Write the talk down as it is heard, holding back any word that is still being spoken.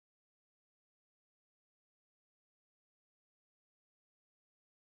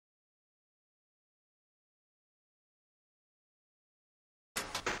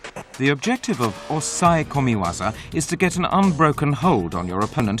The objective of Osaekomiwaza is to get an unbroken hold on your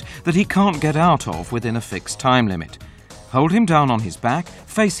opponent that he can't get out of within a fixed time limit. Hold him down on his back,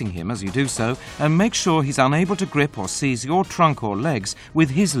 facing him as you do so, and make sure he's unable to grip or seize your trunk or legs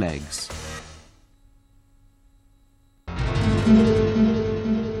with his legs.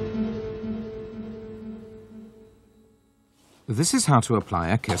 This is how to apply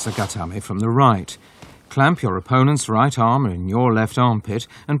a kesagatame from the right. Clamp your opponent's right arm in your left armpit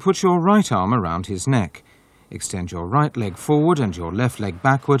and put your right arm around his neck. Extend your right leg forward and your left leg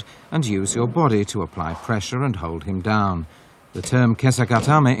backward and use your body to apply pressure and hold him down. The term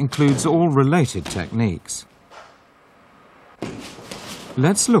kesagatame includes all related techniques.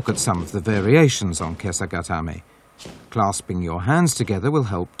 Let's look at some of the variations on kesagatame. Clasping your hands together will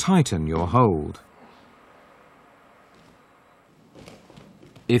help tighten your hold.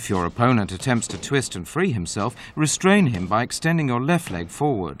 If your opponent attempts to twist and free himself, restrain him by extending your left leg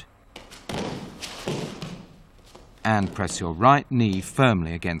forward. And press your right knee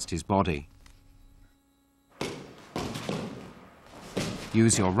firmly against his body.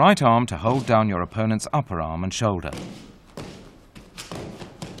 Use your right arm to hold down your opponent's upper arm and shoulder.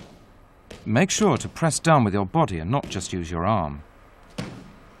 Make sure to press down with your body and not just use your arm.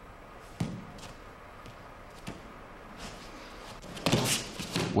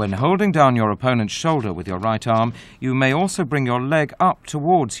 When holding down your opponent's shoulder with your right arm, you may also bring your leg up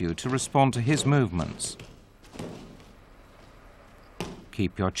towards you to respond to his movements.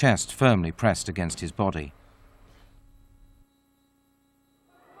 Keep your chest firmly pressed against his body.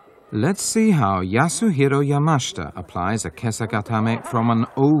 Let's see how Yasuhiro Yamashita applies a kesagatame from an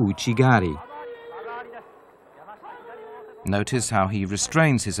ouchigari. Notice how he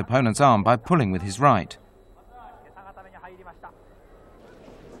restrains his opponent's arm by pulling with his right.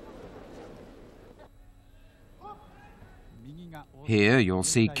 Here you'll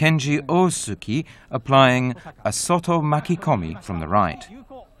see Kenji Osuki applying a soto makikomi from the right.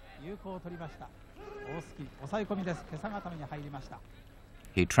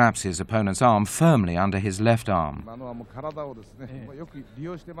 He traps his opponent's arm firmly under his left arm.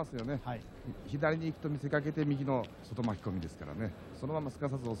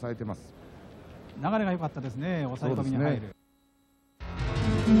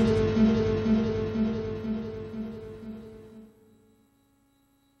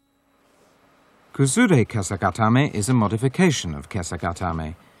 Kuzure kesagatame is a modification of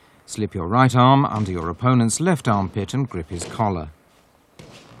kesagatame. Slip your right arm under your opponent's left armpit and grip his collar.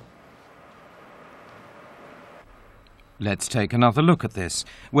 Let's take another look at this.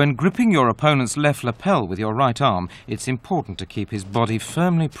 When gripping your opponent's left lapel with your right arm, it's important to keep his body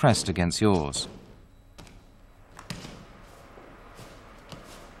firmly pressed against yours.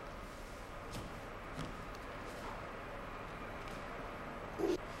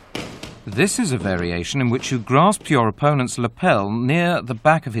 This is a variation in which you grasp your opponent's lapel near the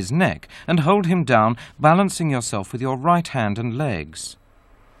back of his neck and hold him down, balancing yourself with your right hand and legs.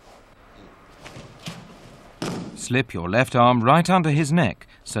 Slip your left arm right under his neck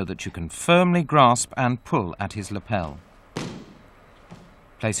so that you can firmly grasp and pull at his lapel.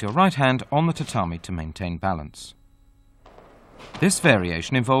 Place your right hand on the tatami to maintain balance. This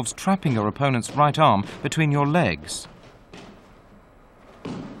variation involves trapping your opponent's right arm between your legs.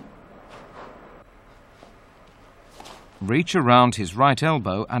 Reach around his right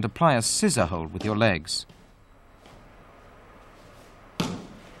elbow and apply a scissor hold with your legs.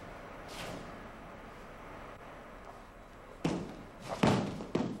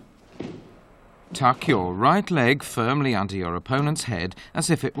 Tuck your right leg firmly under your opponent's head as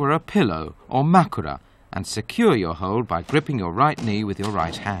if it were a pillow or makura, and secure your hold by gripping your right knee with your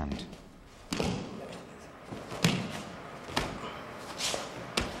right hand.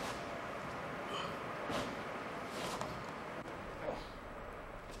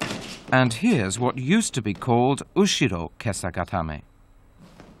 And here's what used to be called ushiro kesagatame.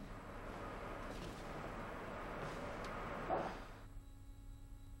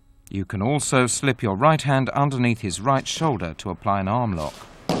 You can also slip your right hand underneath his right shoulder to apply an arm lock.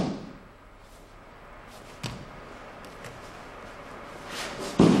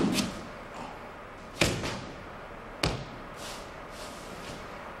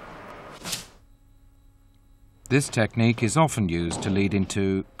 This technique is often used to lead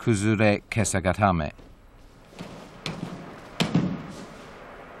into kuzure kesagatame.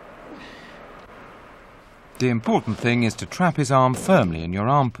 The important thing is to trap his arm firmly in your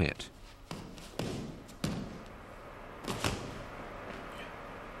armpit.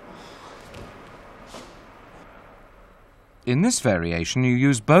 In this variation, you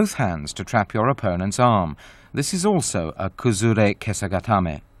use both hands to trap your opponent's arm. This is also a kuzure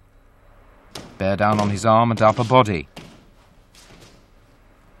kesagatame. Bear down on his arm and upper body.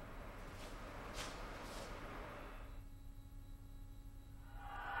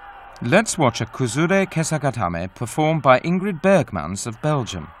 Let's watch a Kuzure Kesagatame performed by Ingrid Bergmans of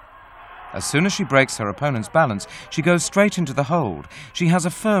Belgium. As soon as she breaks her opponent's balance, she goes straight into the hold. She has a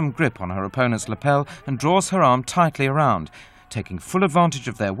firm grip on her opponent's lapel and draws her arm tightly around. Taking full advantage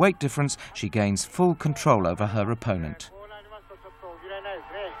of their weight difference, she gains full control over her opponent.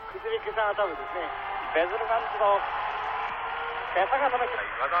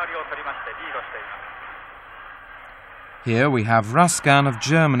 Here we have Raskan of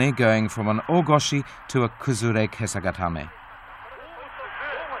Germany going from an Ogoshi to a Kuzure Kesagatame.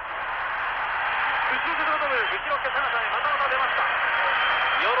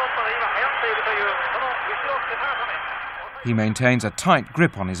 He maintains a tight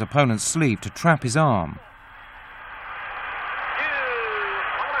grip on his opponent's sleeve to trap his arm.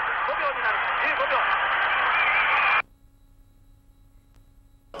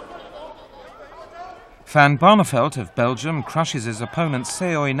 Van Barneveld of Belgium crushes his opponent's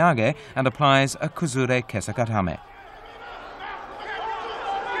Seoi Nage and applies a Kuzure Kesagatame.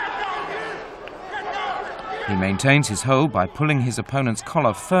 He maintains his hold by pulling his opponent's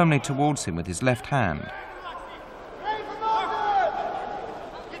collar firmly towards him with his left hand.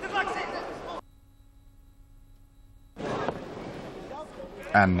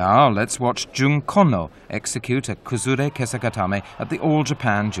 And now let's watch Jun Kono execute a Kuzure Kesagatame at the All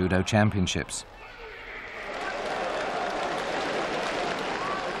Japan Judo Championships.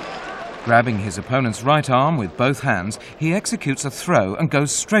 Grabbing his opponent's right arm with both hands, he executes a throw and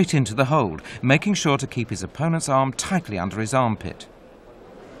goes straight into the hold, making sure to keep his opponent's arm tightly under his armpit.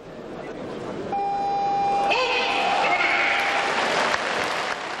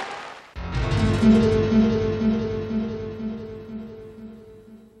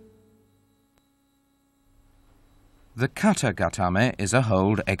 The kata gatame is a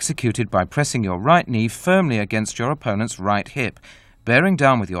hold executed by pressing your right knee firmly against your opponent's right hip, bearing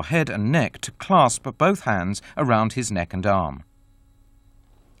down with your head and neck to clasp both hands around his neck and arm.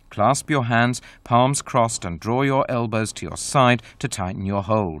 Clasp your hands, palms crossed, and draw your elbows to your side to tighten your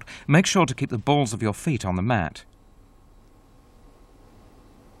hold. Make sure to keep the balls of your feet on the mat.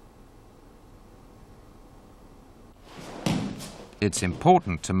 It's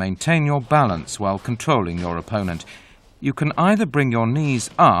important to maintain your balance while controlling your opponent. You can either bring your knees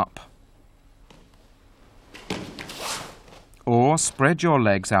up or spread your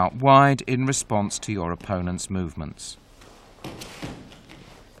legs out wide in response to your opponent's movements.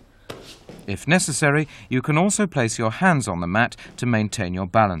 If necessary, you can also place your hands on the mat to maintain your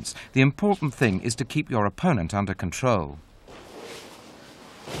balance. The important thing is to keep your opponent under control.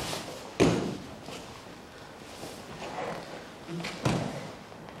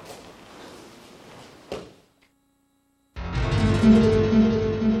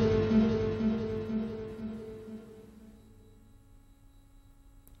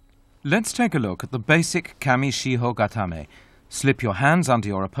 Let's take a look at the basic Kami Shiho Gatame. Slip your hands under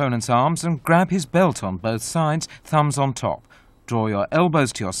your opponent's arms and grab his belt on both sides, thumbs on top. Draw your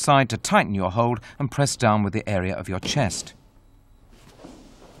elbows to your side to tighten your hold and press down with the area of your chest.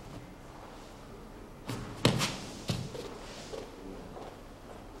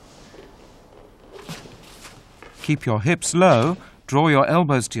 Keep your hips low, draw your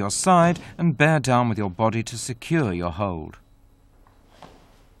elbows to your side and bear down with your body to secure your hold.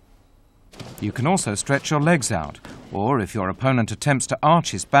 You can also stretch your legs out, or if your opponent attempts to arch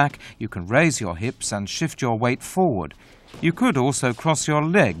his back, you can raise your hips and shift your weight forward. You could also cross your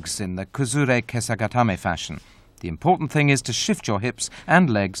legs in the Kuzure Kesagatame fashion. The important thing is to shift your hips and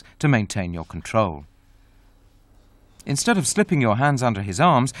legs to maintain your control. Instead of slipping your hands under his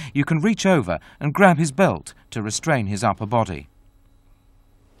arms, you can reach over and grab his belt to restrain his upper body.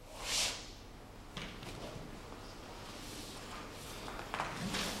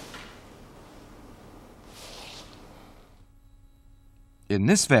 In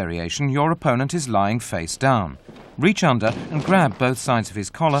this variation, your opponent is lying face down. Reach under and grab both sides of his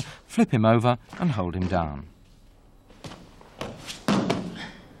collar, flip him over and hold him down.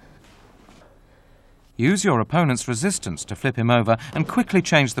 Use your opponent's resistance to flip him over and quickly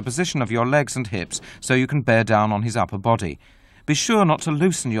change the position of your legs and hips so you can bear down on his upper body. Be sure not to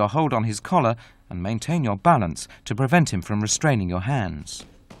loosen your hold on his collar and maintain your balance to prevent him from restraining your hands.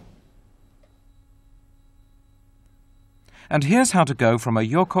 And here's how to go from a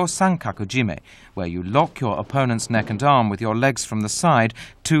Yoko Sankaku Jime, where you lock your opponent's neck and arm with your legs from the side,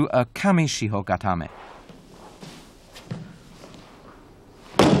 to a Kami Shiho Gatame.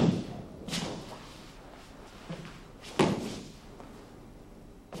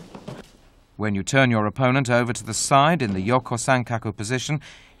 When you turn your opponent over to the side in the Yoko Sankaku position,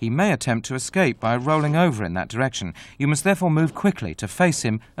 he may attempt to escape by rolling over in that direction. You must therefore move quickly to face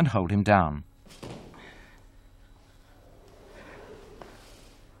him and hold him down.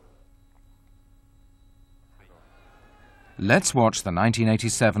 Let's watch the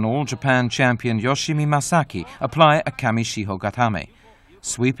 1987 All-Japan champion Yoshimi Masaki apply a Kami Shiho Gatame.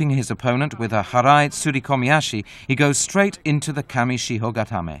 Sweeping his opponent with a Harai Tsurikomiashi, he goes straight into the Kami Shiho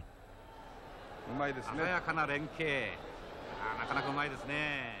Gatame.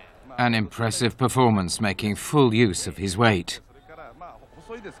 An impressive performance, making full use of his weight.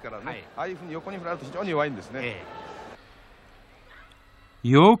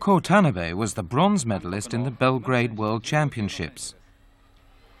 Yoko Tanabe was the bronze medalist in the Belgrade World Championships.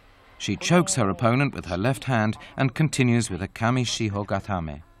 She chokes her opponent with her left hand and continues with a Kami Shiho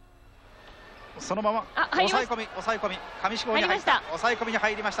Gatame.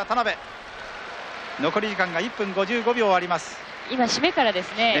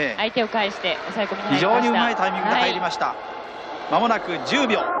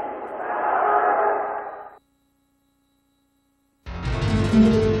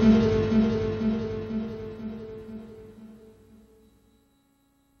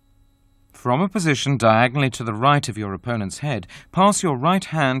 From a position diagonally to the right of your opponent's head, pass your right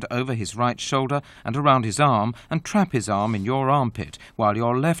hand over his right shoulder and around his arm and trap his arm in your armpit while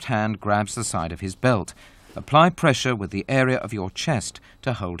your left hand grabs the side of his belt. Apply pressure with the area of your chest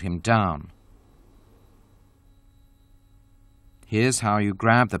to hold him down. Here's how you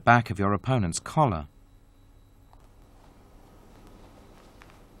grab the back of your opponent's collar.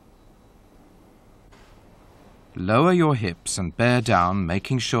 Lower your hips and bear down,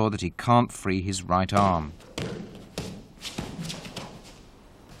 making sure that he can't free his right arm.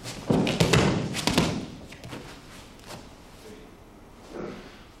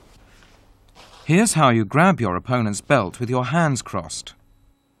 Here's how you grab your opponent's belt with your hands crossed.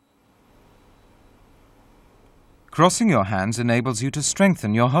 Crossing your hands enables you to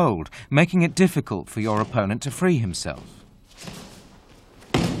strengthen your hold, making it difficult for your opponent to free himself.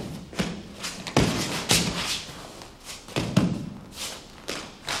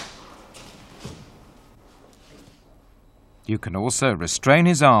 You can also restrain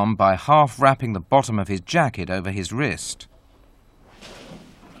his arm by half wrapping the bottom of his jacket over his wrist.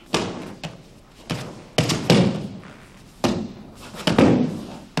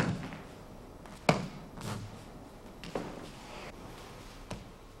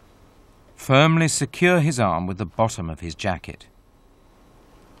 Firmly secure his arm with the bottom of his jacket.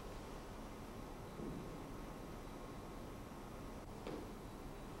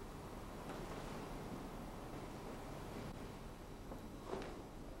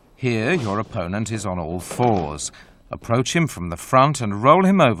 Here, your opponent is on all fours. Approach him from the front and roll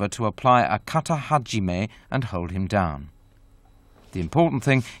him over to apply a kata hajime and hold him down. The important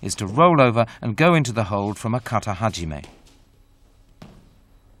thing is to roll over and go into the hold from a kata hajime.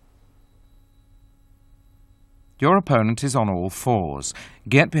 Your opponent is on all fours.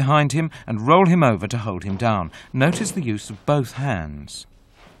 Get behind him and roll him over to hold him down. Notice the use of both hands.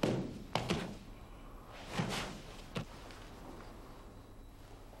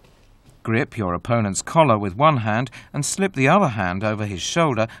 Grip your opponent's collar with one hand and slip the other hand over his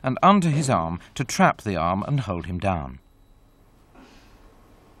shoulder and under his arm to trap the arm and hold him down.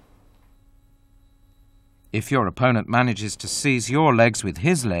 If your opponent manages to seize your legs with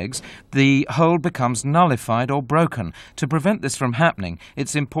his legs, the hold becomes nullified or broken. To prevent this from happening,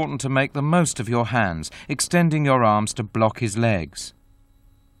 it's important to make the most of your hands, extending your arms to block his legs.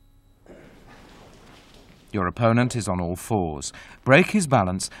 Your opponent is on all fours. Break his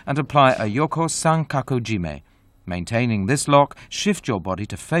balance and apply a Yoko Sankaku Jime. Maintaining this lock, shift your body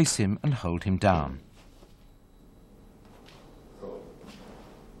to face him and hold him down.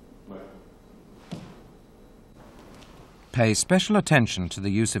 Pay special attention to the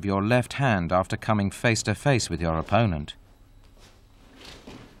use of your left hand after coming face to face with your opponent.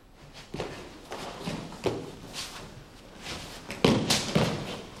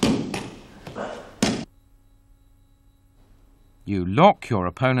 You lock your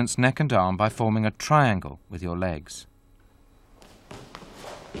opponent's neck and arm by forming a triangle with your legs.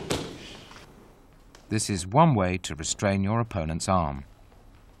 This is one way to restrain your opponent's arm.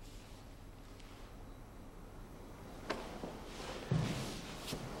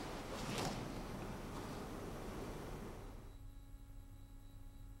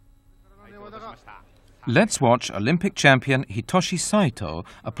 Let's watch Olympic champion Hitoshi Saito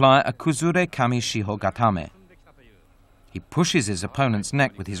apply a Kuzure Kami Shiho Gatame. He pushes his opponent's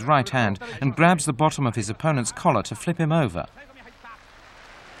neck with his right hand and grabs the bottom of his opponent's collar to flip him over.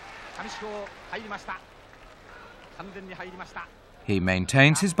 He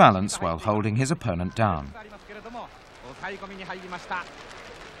maintains his balance while holding his opponent down.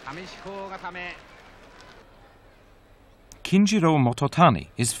 Kinjiro Mototani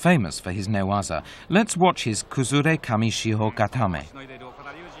is famous for his newaza. Let's watch his Kuzure Kamishiho Gatame.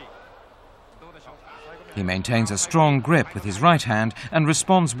 He maintains a strong grip with his right hand and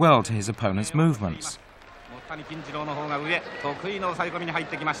responds well to his opponent's movements.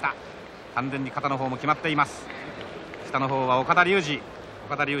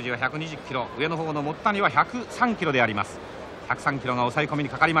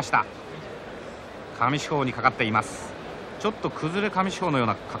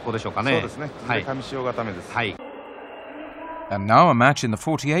 And now a match in the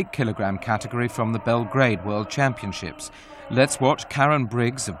 48-kilogram category from the Belgrade World Championships. Let's watch Karen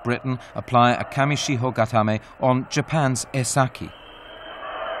Briggs of Britain apply a Kamishiho Gatame on Japan's Esaki.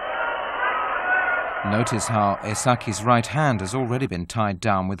 Notice how Esaki's right hand has already been tied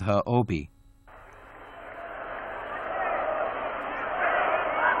down with her obi.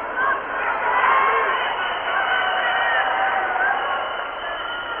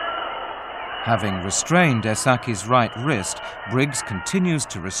 Having restrained Esaki's right wrist, Briggs continues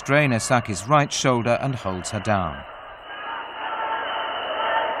to restrain Esaki's right shoulder and holds her down.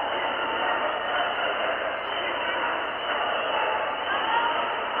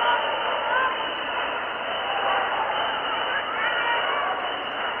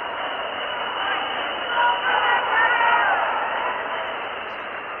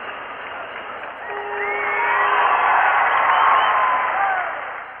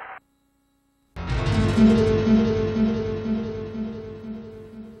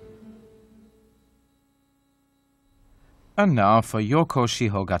 And now for Yoko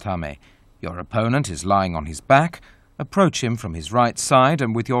Shiho Gatame. Your opponent is lying on his back. Approach him from his right side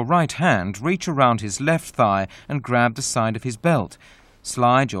and with your right hand reach around his left thigh and grab the side of his belt.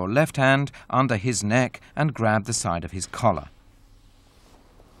 Slide your left hand under his neck and grab the side of his collar.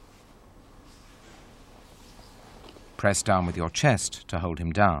 Press down with your chest to hold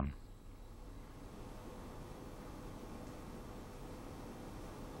him down.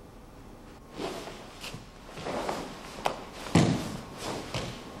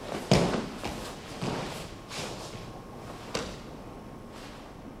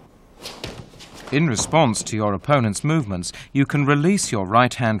 In response to your opponent's movements, you can release your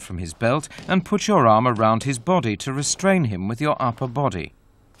right hand from his belt and put your arm around his body to restrain him with your upper body.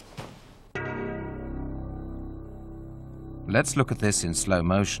 Let's look at this in slow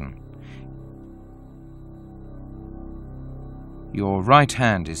motion. Your right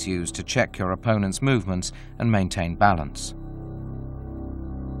hand is used to check your opponent's movements and maintain balance.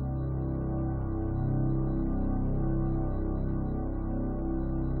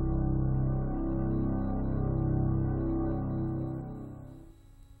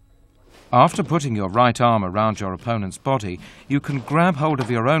 After putting your right arm around your opponent's body, you can grab hold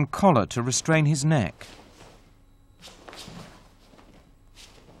of your own collar to restrain his neck.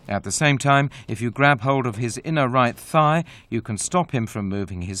 At the same time, if you grab hold of his inner right thigh, you can stop him from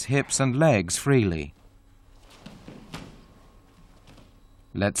moving his hips and legs freely.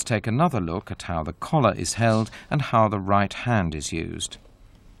 Let's take another look at how the collar is held and how the right hand is used.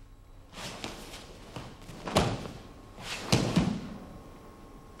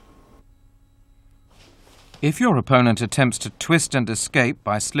 If your opponent attempts to twist and escape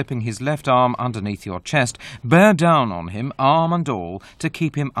by slipping his left arm underneath your chest, bear down on him, arm and all, to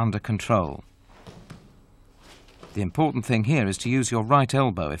keep him under control. The important thing here is to use your right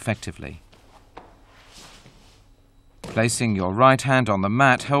elbow effectively. Placing your right hand on the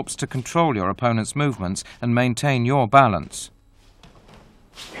mat helps to control your opponent's movements and maintain your balance.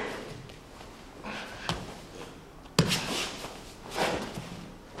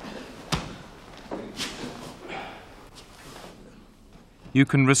 You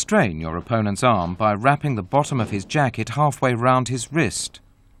can restrain your opponent's arm by wrapping the bottom of his jacket halfway round his wrist.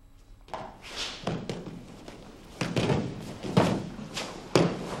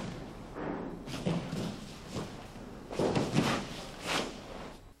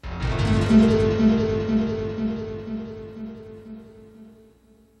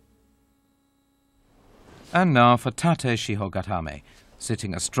 And now for Tate Shiho Gatame.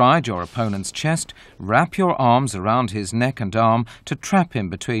 Sitting astride your opponent's chest, wrap your arms around his neck and arm to trap him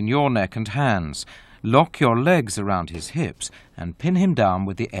between your neck and hands. Lock your legs around his hips and pin him down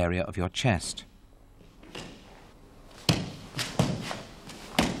with the area of your chest.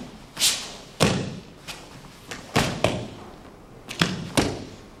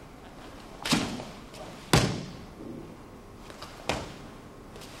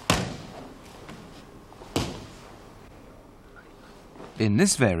 In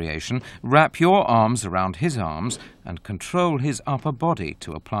this variation, wrap your arms around his arms and control his upper body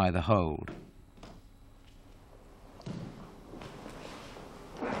to apply the hold.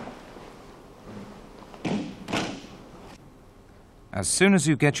 As soon as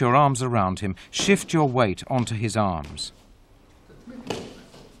you get your arms around him, shift your weight onto his arms.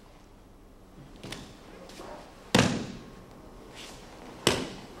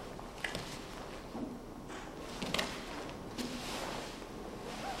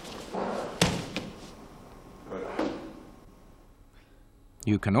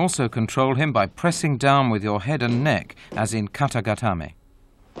 You can also control him by pressing down with your head and neck, as in katagatame.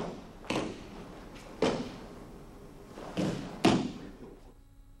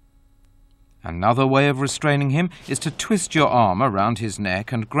 Another way of restraining him is to twist your arm around his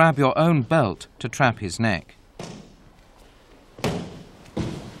neck and grab your own belt to trap his neck.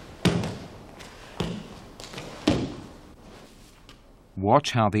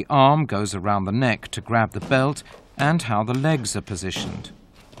 Watch how the arm goes around the neck to grab the belt and how the legs are positioned.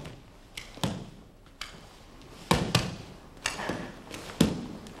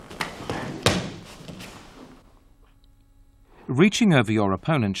 Reaching over your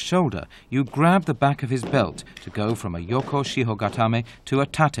opponent's shoulder, you grab the back of his belt to go from a yoko shihogatame to a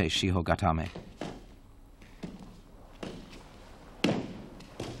tate shihogatame.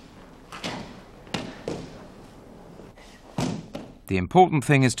 The important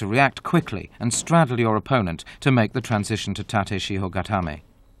thing is to react quickly and straddle your opponent to make the transition to tate shihogatame.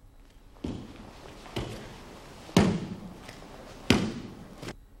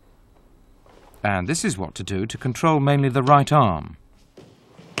 And this is what to do to control mainly the right arm.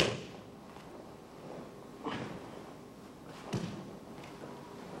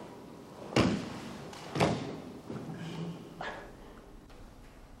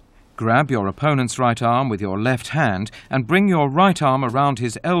 Grab your opponent's right arm with your left hand and bring your right arm around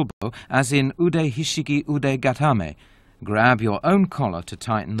his elbow, as in ude hishiki ude gatame. Grab your own collar to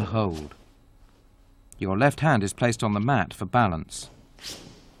tighten the hold. Your left hand is placed on the mat for balance.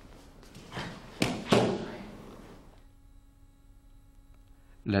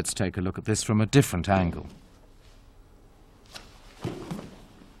 Let's take a look at this from a different angle.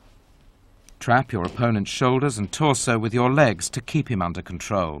 Trap your opponent's shoulders and torso with your legs to keep him under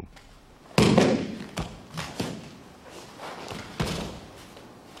control.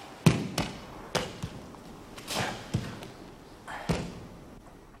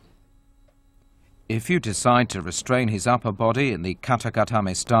 If you decide to restrain his upper body in the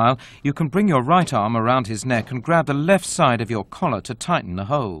katagatame style, you can bring your right arm around his neck and grab the left side of your collar to tighten the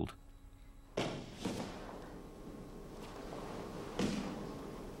hold.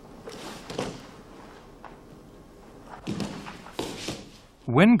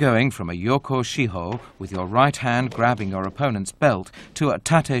 When going from a yoko shiho with your right hand grabbing your opponent's belt to a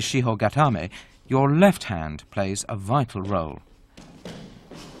tate shihogatame, your left hand plays a vital role.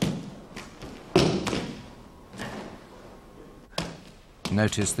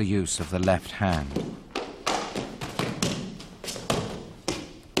 Notice the use of the left hand.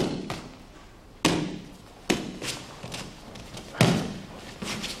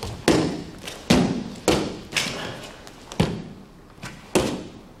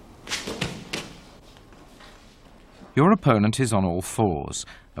 Your opponent is on all fours.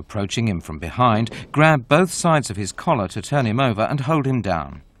 Approaching him from behind, grab both sides of his collar to turn him over and hold him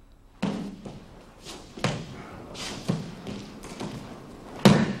down.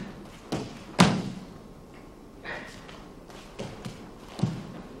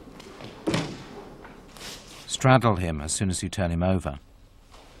 Straddle him as soon as you turn him over.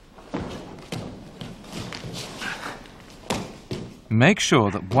 Make sure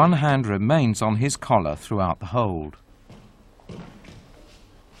that one hand remains on his collar throughout the hold.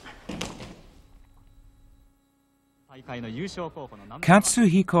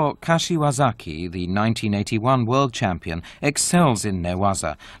 Katsuhiko Kashiwazaki, the 1981 world champion, excels in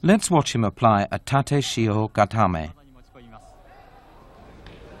newaza. Let's watch him apply a tate shihogatame.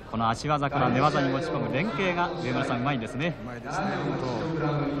 この足技から寝技に持ち込む連携が上村さんうまいんですね。うまいですね。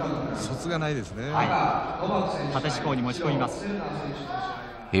本当卒がないですね。はい。縦四方に持ち込みます。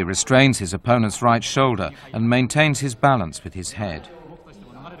 He restrains his opponent's right shoulder and maintains his balance with his head.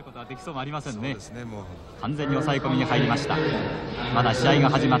 できそうもありませんね。完全に抑え込みに入りました。まだ試合が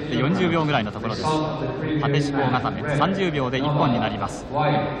始まって40秒ぐらいのところです。縦四方固め30秒で1本になります。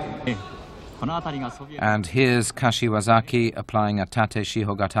 And here's Kashiwazaki applying a tate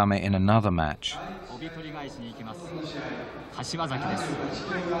shihogatame in another match.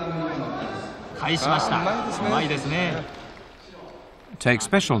 Take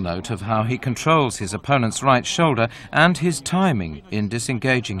special note of how he controls his opponent's right shoulder and his timing in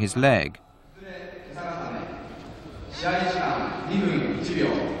disengaging his leg.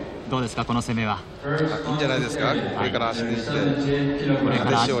 どうですかこの攻めは。いいんじゃないですか。これから足抜いて、これか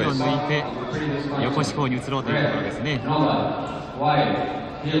ら足を抜いて横四方に移ろうというところですね。縦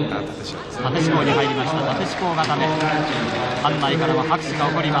四方に入りました。縦四方固め。館内からは拍手が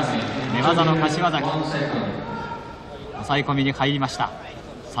起こります。寝技の柏崎。抑え込みに入りました。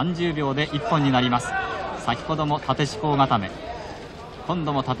30秒で1本になります。先ほども縦四方固め。今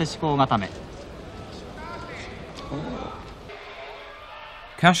度も縦四方固め。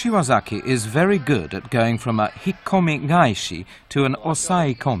Kashiwazaki is very good at going from a hikkomi gaishi to an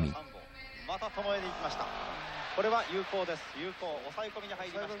osaekomi.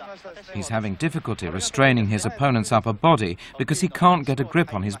 He's having difficulty restraining his opponent's upper body because he can't get a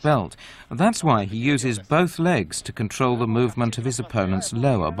grip on his belt. That's why he uses both legs to control the movement of his opponent's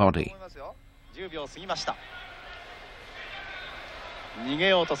lower body. 逃げ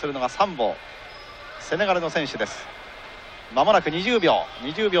ようとするのが3棒セネガルの選手です。まもなく20秒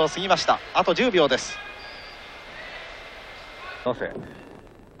過ぎました。あと10秒です。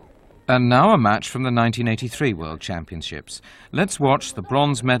And now a match from the 1983 World Championships. Let's watch the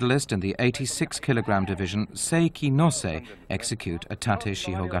bronze medalist in the 86 kilogram division, Seiki Nose, execute a tate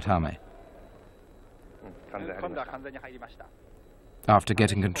shihogatame. After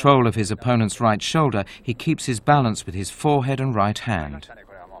getting control of his opponent's right shoulder, he keeps his balance with his forehead and right hand.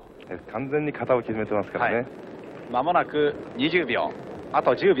 まもなく20秒、あ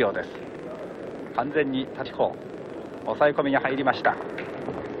と10秒です。完全に立ち方、抑え込みに入りました。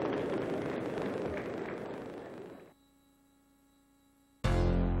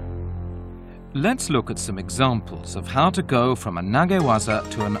Let's look at some examples of how to go from a nagewaza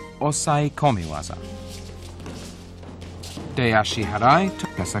to an osaekomiwaza. Deashi harai to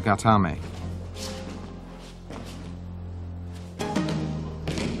kesagatame.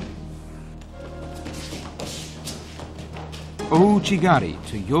 Ouchigari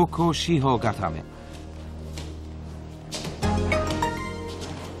to yoko shiho gatame.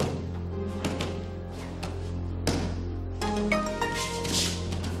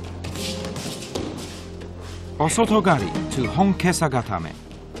 Osotogari to honkesa gatame.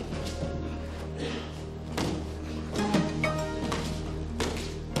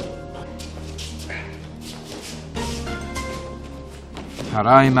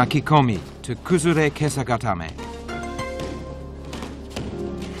 Harai makikomi to kuzure kesa gatame.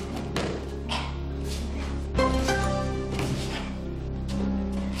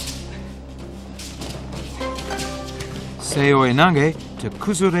 Seo enage to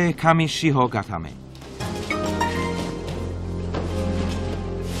kuzure kami shiho gatame.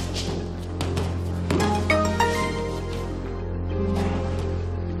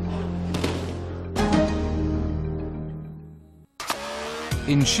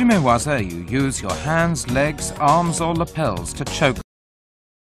 In shimewaza, you use your hands, legs, arms or lapels to choke